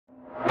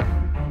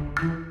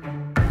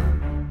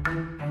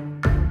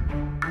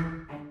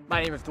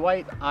My name is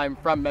Dwight. I'm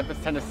from Memphis,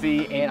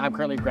 Tennessee, and I'm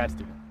currently a grad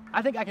student.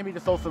 I think I can be the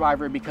sole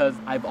survivor because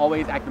I've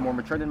always acted more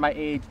mature than my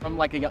age. From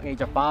like a young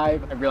age of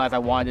 5, I realized I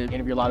wanted to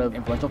interview a lot of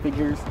influential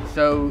figures.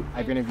 So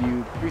I've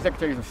interviewed 3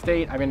 secretaries of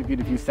state, I've interviewed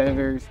a few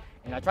senators,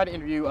 and I tried to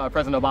interview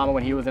President Obama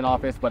when he was in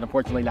office, but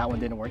unfortunately that one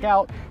didn't work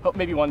out. Hope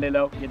maybe one day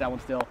though, get that one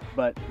still.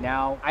 But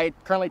now, I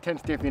currently attend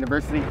Stanford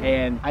University,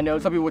 and I know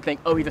some people would think,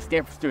 oh, he's a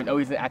Stanford student, oh,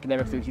 he's an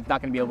academic student, he's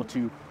not gonna be able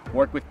to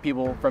work with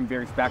people from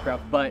various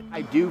backgrounds, but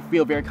I do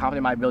feel very confident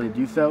in my ability to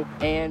do so,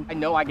 and I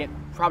know I get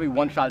probably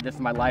one shot at this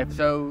in my life,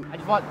 so I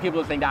just want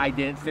people to think that I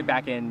didn't sit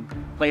back and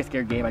play a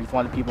scared game. I just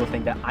wanted people to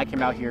think that I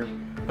came out here,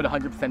 put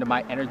 100% of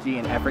my energy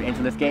and effort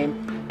into this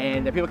game,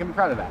 and that people can be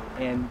proud of that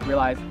and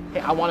realize,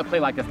 hey, I want to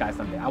play like this guy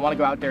someday. I want to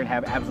go out there and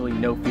have absolutely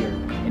no fear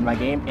in my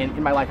game and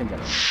in my life in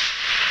general.